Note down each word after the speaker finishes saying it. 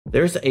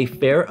There's a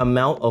fair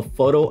amount of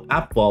photo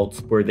app vaults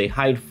where they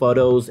hide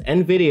photos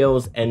and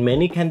videos, and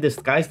many can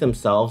disguise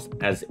themselves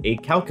as a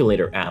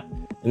calculator app.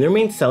 And their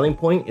main selling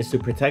point is to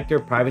protect your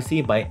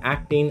privacy by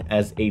acting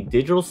as a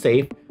digital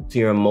safe to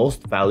your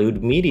most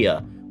valued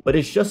media. But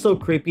it's just so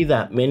creepy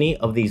that many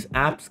of these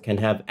apps can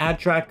have ad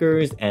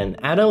trackers and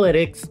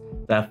analytics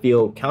that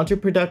feel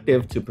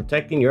counterproductive to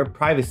protecting your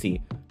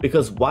privacy.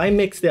 Because why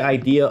mix the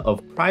idea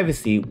of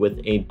privacy with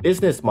a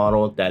business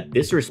model that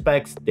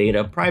disrespects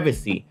data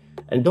privacy?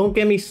 And don't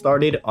get me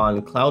started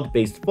on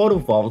cloud-based photo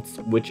vaults,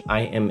 which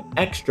I am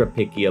extra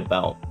picky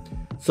about.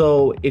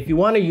 So if you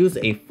want to use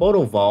a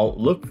photo vault,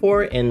 look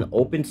for an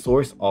open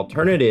source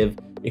alternative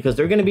because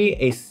they're going to be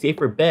a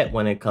safer bet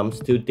when it comes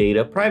to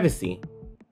data privacy.